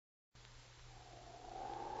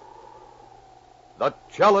The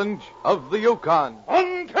Challenge of the Yukon.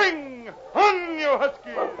 On, King! On, you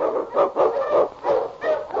huskies!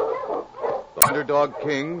 The underdog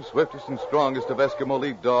king, swiftest and strongest of Eskimo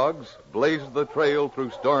lead dogs, blazes the trail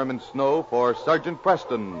through storm and snow for Sergeant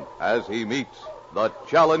Preston as he meets the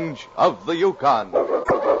Challenge of the Yukon.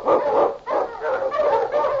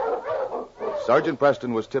 Sergeant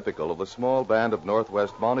Preston was typical of the small band of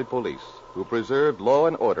Northwest Mounted Police who preserved law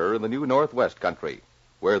and order in the new Northwest country,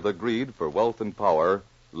 where the greed for wealth and power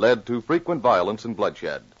led to frequent violence and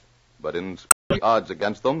bloodshed. But in spite of the odds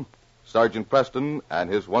against them, Sergeant Preston and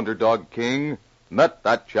his wonder dog King met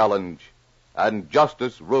that challenge, and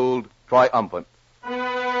justice ruled triumphant.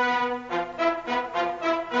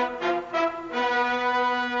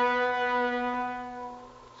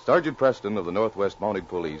 Sergeant Preston of the Northwest Mounted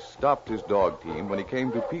Police stopped his dog team when he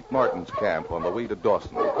came to Pete Martin's camp on the way to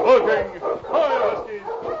Dawson. Hello, King. Hi, huskies.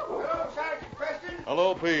 Hello, Sergeant Preston.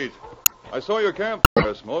 Hello, Pete. I saw your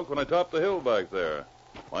campfire smoke when I topped the hill back there.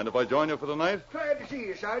 Mind if I join you for the night? Glad to see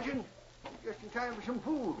you, Sergeant. Just in time for some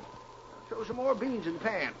food. Throw some more beans in the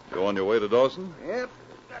pan. You on your way to Dawson? Yep.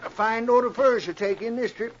 Got a fine load of furs to take in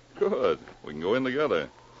this trip. Good. We can go in together.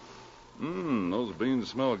 Those beans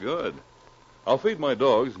smell good. I'll feed my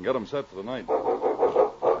dogs and get them set for the night.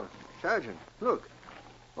 Sergeant, look.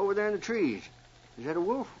 Over there in the trees. Is that a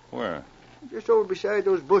wolf? Where? Just over beside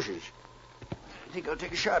those bushes. I think I'll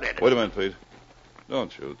take a shot at it. Wait a minute, Pete.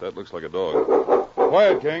 Don't shoot. That looks like a dog.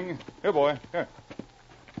 Quiet, King. Here, boy. Here.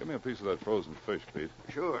 Give me a piece of that frozen fish, Pete.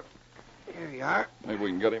 Sure. Here you are. Maybe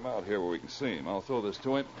we can get him out here where we can see him. I'll throw this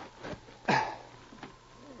to him.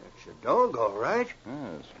 It's a dog, all right.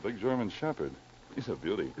 Yeah, it's a big German shepherd. He's a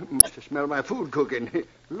beauty. Must have smelled my food cooking.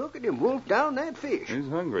 Look at him wolf down that fish. He's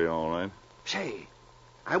hungry, all right. Say,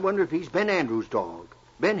 I wonder if he's Ben Andrews' dog.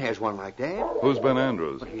 Ben has one like that. Who's Ben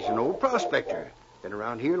Andrews? But he's an old prospector. Been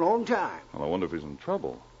around here a long time. Well, I wonder if he's in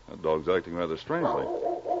trouble. That dog's acting rather strangely.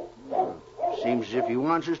 Seems as if he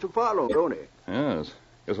wants us to follow, don't he? Yes.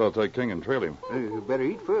 Guess I'll take King and trail him. You better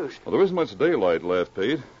eat first. Well, there isn't much daylight left,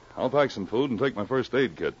 Pete. I'll pack some food and take my first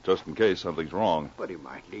aid kit, just in case something's wrong. But he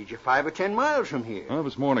might lead you 5 or 10 miles from here. Well, if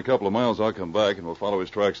it's more than a couple of miles, I'll come back and we'll follow his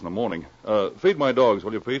tracks in the morning. Feed my dogs,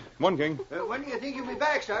 will you, Pete? Come on, King. When do you think you'll be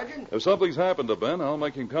back, Sergeant? If something's happened to Ben, I'll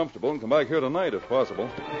make him comfortable and come back here tonight, if possible.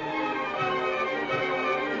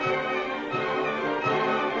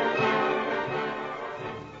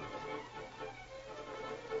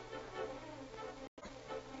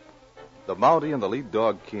 The Mountie and the lead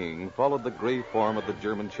dog King followed the gray form of the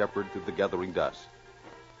German shepherd through the gathering dusk.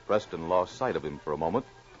 Preston lost sight of him for a moment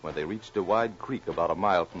when they reached a wide creek about a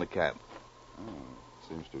mile from the camp. Oh,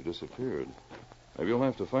 seems to have disappeared. Maybe you'll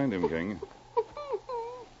have to find him, King.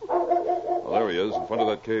 Well, there he is, in front of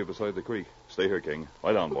that cave beside the creek. Stay here, King.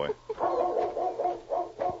 Lie down, boy.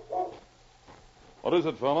 What is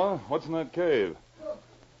it, fella? What's in that cave?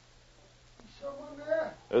 Is someone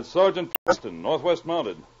there? It's Sergeant Preston, Northwest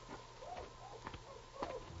Mounted.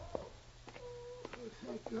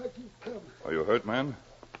 Thank God you've come. Are you hurt, man?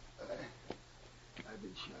 I've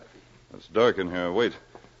been shot. It's dark in here. Wait.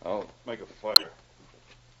 I'll make a fire.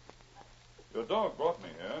 Your dog brought me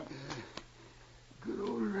here. Good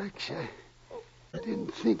old Rex. I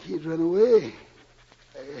didn't think he'd run away.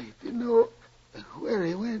 I didn't know where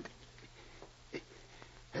he went.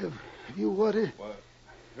 Have you water? Well,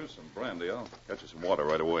 here's some brandy. I'll get you some water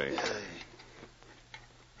right away.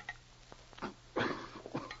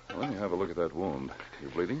 Well, let me have a look at that wound. You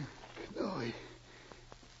bleeding? No,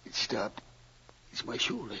 it stopped. It's my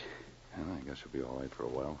shoulder. Yeah, I guess you'll be all right for a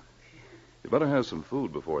while. You better have some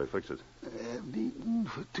food before I fix it. I haven't eaten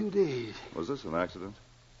for 2 days. Was this an accident?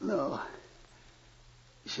 No.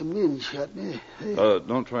 Some men shot me.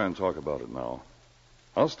 Don't try and talk about it now.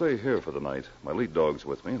 I'll stay here for the night. My lead dog's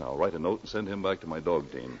with me, and I'll write a note and send him back to my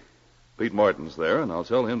dog team. Pete Martin's there, and I'll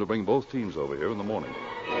tell him to bring both teams over here in the morning.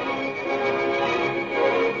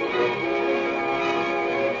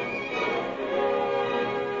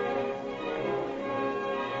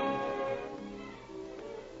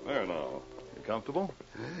 There now. You comfortable?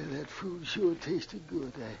 That food sure tasted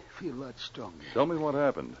good. I feel a lot stronger. Tell me what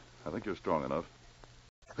happened. I think you're strong enough.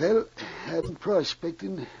 Well, I've been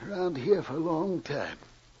prospecting around here for a long time.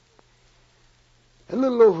 A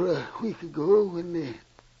little over a week ago, when the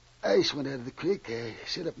ice went out of the creek, I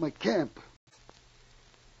set up my camp.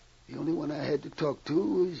 The only one I had to talk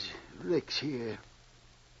to was Rex here.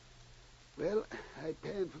 Well, I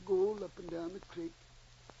panned for gold up and down the creek.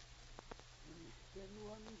 And then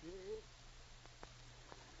one day...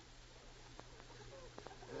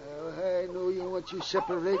 I know you want your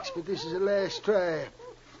supper, Rex, but this is the last try.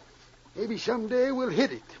 Maybe someday we'll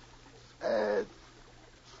hit it.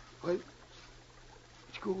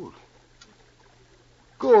 gold.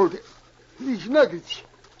 Gold. These nuggets.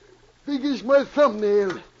 Big as my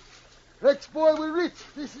thumbnail. Rex, boy, we're rich.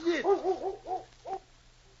 This is it. Well,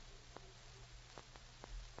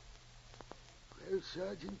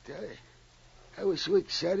 Sergeant, I was so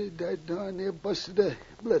excited I darn near busted a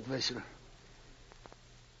blood vessel.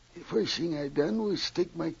 The first thing I done was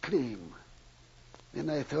stake my claim. Then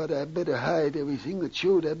I thought I'd better hide everything that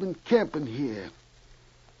showed I'd been camping here.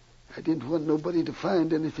 I didn't want nobody to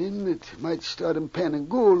find anything that might start 'em panning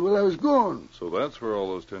gold while I was gone. So that's where all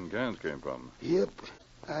those tin cans came from. Yep,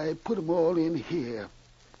 I put 'em all in here.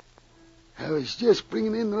 I was just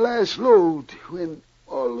bringing in the last load when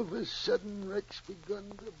all of a sudden Rex begun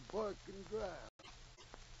to bark and growl.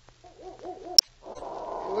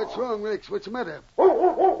 What's wrong, Rex? What's the matter? You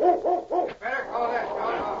better call that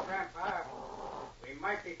dog off, Grandpa. We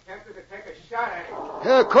might be tempted to take a shot at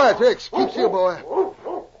him. Quiet, Rex. Keep still, boy.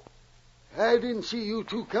 I didn't see you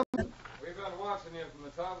two coming. We've been watching you from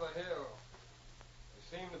the top of the hill. You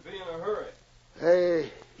seem to be in a hurry.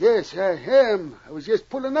 Yes, I am. I was just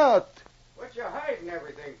pulling out. What you hiding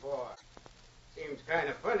everything for? Seems kind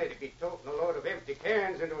of funny to be toting a load of empty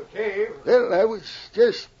cans into a cave. Well, I was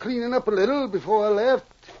just cleaning up a little before I left.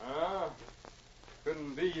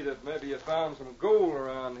 Couldn't be that maybe you found some gold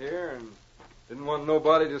around here and didn't want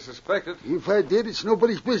nobody to suspect it. If I did, it's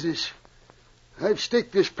nobody's business. I've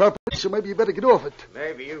staked this property, so maybe you better get off it.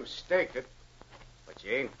 Maybe you've staked it, but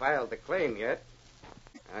you ain't filed the claim yet.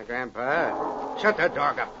 Grandpa, shut that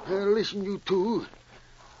dog up. Listen, you two.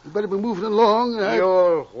 You better be moving along.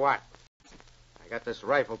 You'll what? I got this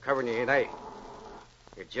rifle covering you tonight.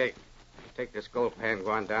 Here, Jake, take this gold pan and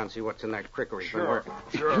go on down and see what's in that crick where he's been working.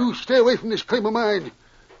 Sure. You stay away from this claim of mine.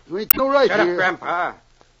 You ain't no right Shut here. up, Grandpa. Or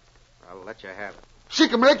I'll let you have it.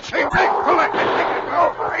 Sick him, Rex. Hey, Rick, pull it.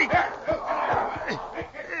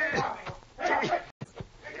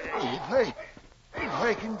 If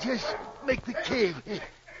I can just make the cave.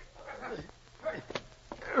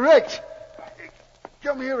 Rex.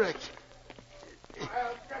 Come here, Rex.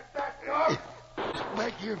 I'll get that dog.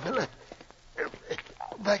 Back here, fella.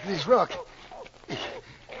 Back in this rock.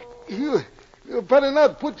 You better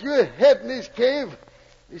not put your head in this cave.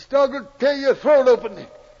 This dog will tear your throat open.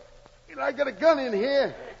 I got a gun in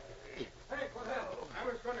here. Hey, what happened? I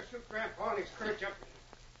was going to shoot Grandpa and his courage up.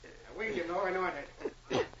 I winged him, though, I know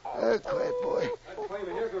it. Quiet, boy. That claim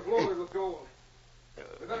in here was loaded with gold.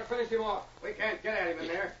 We better finish him off. We can't get at him in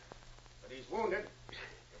there. But he's wounded.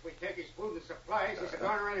 If we take his food and supplies, he's a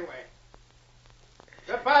goner anyway.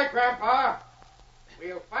 Goodbye, Grandpa.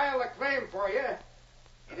 We'll file a claim for you.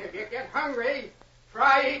 And if you get hungry,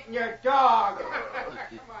 try eating your dog. Come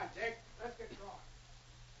on, Jake. Let's get going.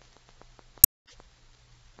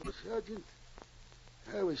 Sergeant,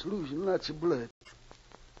 I was losing lots of blood.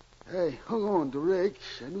 I hung on to Rex.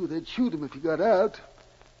 I knew they'd shoot him if he got out.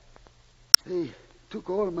 They took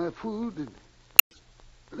all my food and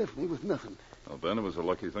left me with nothing. Well, Ben, it was a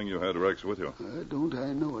lucky thing you had Rex with you. Don't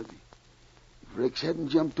I know it? If Rex hadn't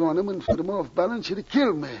jumped on him and set him off balance, he'd have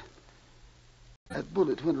killed me. That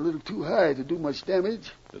bullet went a little too high to do much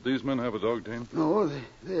damage. Did these men have a dog team? No,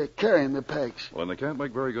 they're carrying the packs. Well, then they can't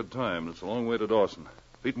make very good time. It's a long way to Dawson.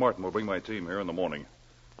 Pete Martin will bring my team here in the morning.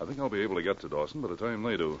 I think I'll be able to get to Dawson by the time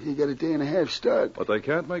they do. You got a day and a half start. But they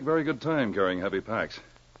can't make very good time carrying heavy packs.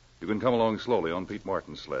 You can come along slowly on Pete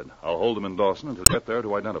Martin's sled. I'll hold them in Dawson until you get there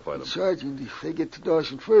to identify them. Sergeant, if they get to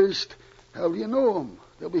Dawson first, how do you know them?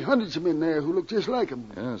 There'll be hundreds of men there who look just like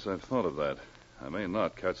them. Yes, I've thought of that. I may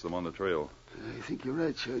not catch them on the trail. I think you're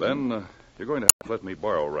right, Sergeant. Ben, you're going to have to let me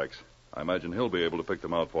borrow Rex. I imagine he'll be able to pick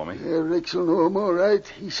them out for me. Rex will know 'em all right.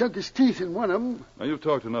 He sunk his teeth in one of 'em. Now, you've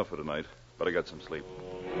talked enough for tonight. Better get some sleep.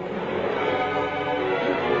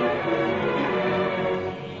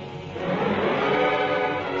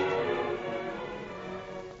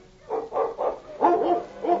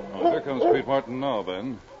 Well, here comes Pete Martin now,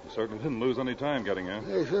 Ben. He certainly didn't lose any time getting here.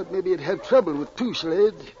 I thought maybe he'd had trouble with two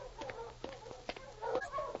sleds.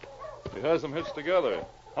 He has them hitched together.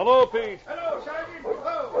 Hello, Pete. Hello, Sergeant.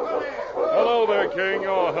 Hello there. Hello there, King.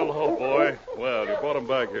 Oh, hello, boy. Well, you brought him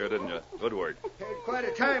back here, didn't you? Good work. Had quite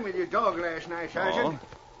a time with your dog last night, Sergeant.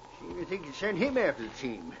 Seemed to think you'd send him after the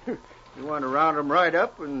team. You want to round them right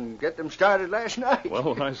up and get them started last night. Well,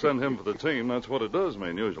 when I send him for the team, that's what it does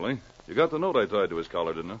mean, usually. You got the note I tied to his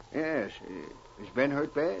collar, didn't you? Yes. Has Ben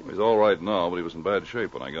hurt bad? He's all right now, but he was in bad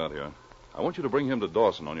shape when I got here. I want you to bring him to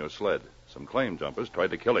Dawson on your sled. Some claim jumpers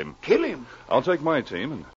tried to kill him. Kill him? I'll take my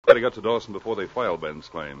team and try to get to Dawson before they file Ben's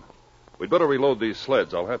claim. We'd better reload these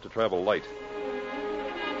sleds. I'll have to travel light.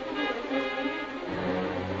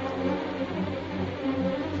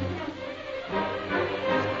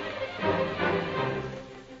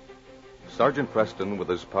 Sergeant Preston, with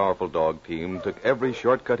his powerful dog team, took every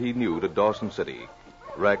shortcut he knew to Dawson City.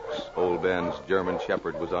 Rex, old Ben's German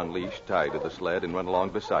Shepherd, was unleashed, tied to the sled, and run along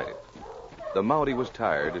beside it. The Mountie was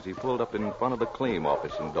tired as he pulled up in front of the claim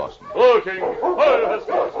office in Dawson. Looking.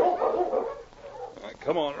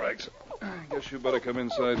 Come on, Rex. I guess you better come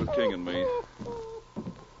inside with King and me.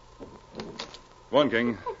 Come on,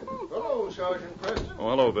 King. Hello, Sergeant Preston. Oh,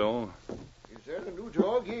 hello, Bill. Is that a new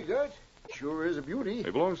dog you got? Sure is a beauty. He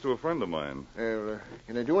belongs to a friend of mine. Can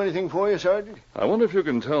I do anything for you, Sergeant? I wonder if you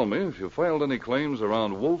can tell me if you filed any claims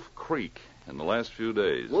around Wolf Creek in the last few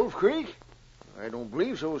days. Wolf Creek? I don't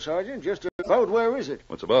believe so, Sergeant. Just about where is it?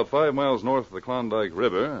 It's about 5 miles north of the Klondike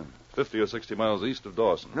River and 50 or 60 miles east of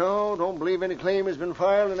Dawson. No, don't believe any claim has been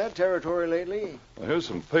filed in that territory lately. Well, here's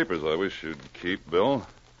some papers I wish you'd keep, Bill.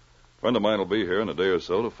 A friend of mine will be here in a day or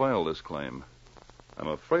so to file this claim. I'm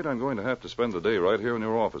afraid I'm going to have to spend the day right here in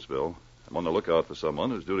your office, Bill. I'm on the lookout for someone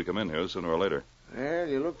who's due to come in here sooner or later. Well,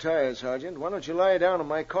 you look tired, Sergeant. Why don't you lie down in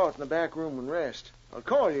my cot in the back room and rest? I'll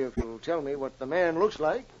call you if you'll tell me what the man looks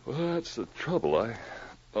like. Well, that's the trouble. I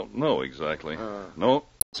don't know exactly. No,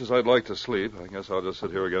 since I'd like to sleep, I guess I'll just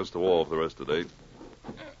sit here against the wall for the rest of the day.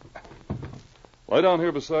 Lie down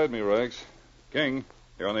here beside me, Rex. King,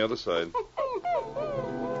 here on the other side.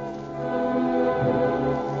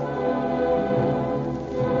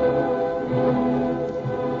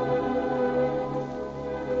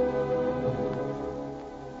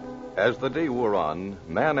 As the day wore on,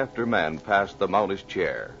 man after man passed the Mountie's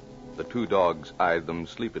chair. The two dogs eyed them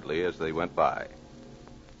sleepily as they went by.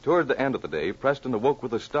 Toward the end of the day, Preston awoke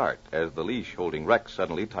with a start as the leash holding Rex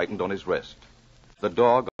suddenly tightened on his wrist. The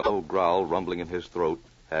dog, a low growl rumbling in his throat,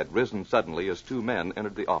 had risen suddenly as two men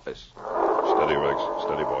entered the office. Steady, Rex.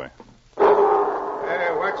 Steady, boy. Hey,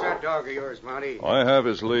 what's that dog of yours, Mountie? I have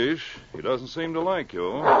his leash. He doesn't seem to like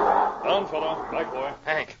you. Down, fella. Back, boy.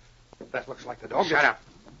 Hank, that looks like the dog. Shut up.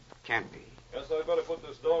 Can't be. Guess I'd better put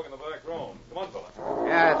this dog in the back room. Come on, fella.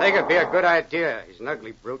 Yeah, I think it'd be a good idea. He's an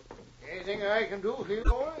ugly brute. Anything I can do for you,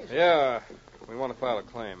 boys? Yeah, we want to file a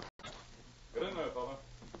claim. Get in there, fella.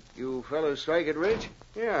 You fellas strike it rich?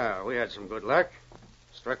 Yeah, we had some good luck.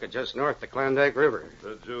 Struck it just north of the Klondike River.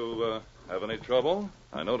 Did you have any trouble?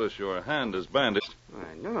 I notice your hand is bandaged.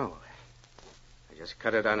 I know. I just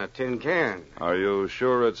cut it on a tin can. Are you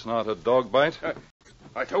sure it's not a dog bite?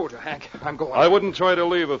 I told you, Hank. I'm going. I wouldn't try to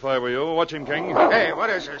leave if I were you. Watch him, King. Hey, what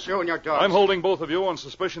is this? You and your dogs. I'm holding both of you on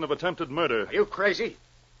suspicion of attempted murder. Are you crazy?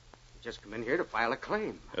 You just come in here to file a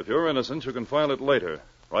claim. If you're innocent, you can file it later.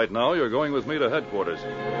 Right now, you're going with me to headquarters.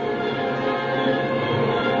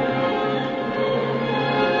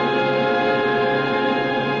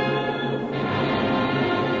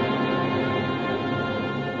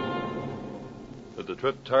 Did the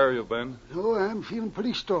trip tire you, Ben? No, I'm feeling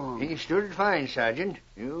pretty strong. He stood it fine, Sergeant.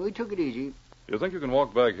 We took it easy. You think you can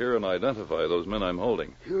walk back here and identify those men I'm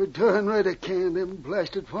holding? You're darn right I can, them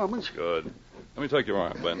blasted farmers. Good. Let me take your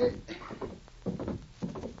arm, Ben.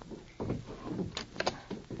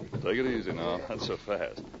 Take it easy now. Not so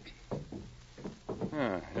fast.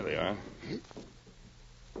 Here they are.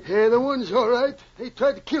 Hey, the one's all right. They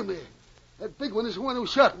tried to kill me. That big one is the one who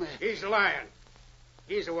shot me. He's lying.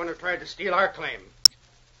 He's the one who tried to steal our claim.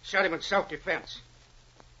 Shot him in self-defense.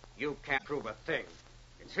 You can't prove a thing.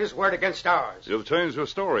 It's his word against ours. You've changed your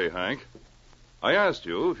story, Hank. I asked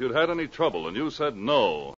you if you'd had any trouble, and you said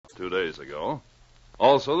no 2 days ago.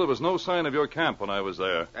 Also, there was no sign of your camp when I was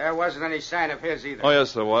there. There wasn't any sign of his either. Oh,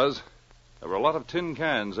 yes, there was. There were a lot of tin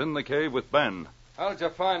cans in the cave with Ben. How did you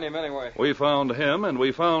find him anyway? We found him, and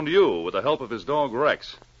we found you with the help of his dog,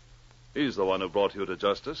 Rex. He's the one who brought you to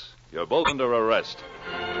justice. You're both under arrest.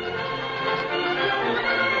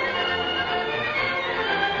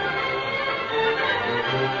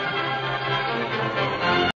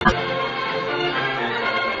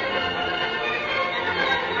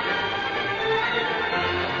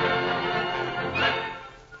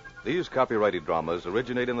 These copyrighted dramas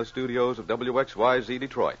originate in the studios of WXYZ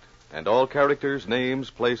Detroit, and all characters, names,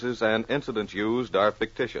 places, and incidents used are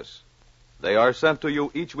fictitious. They are sent to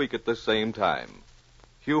you each week at the same time.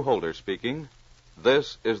 Hugh Holder speaking.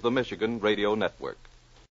 This is the Michigan Radio Network.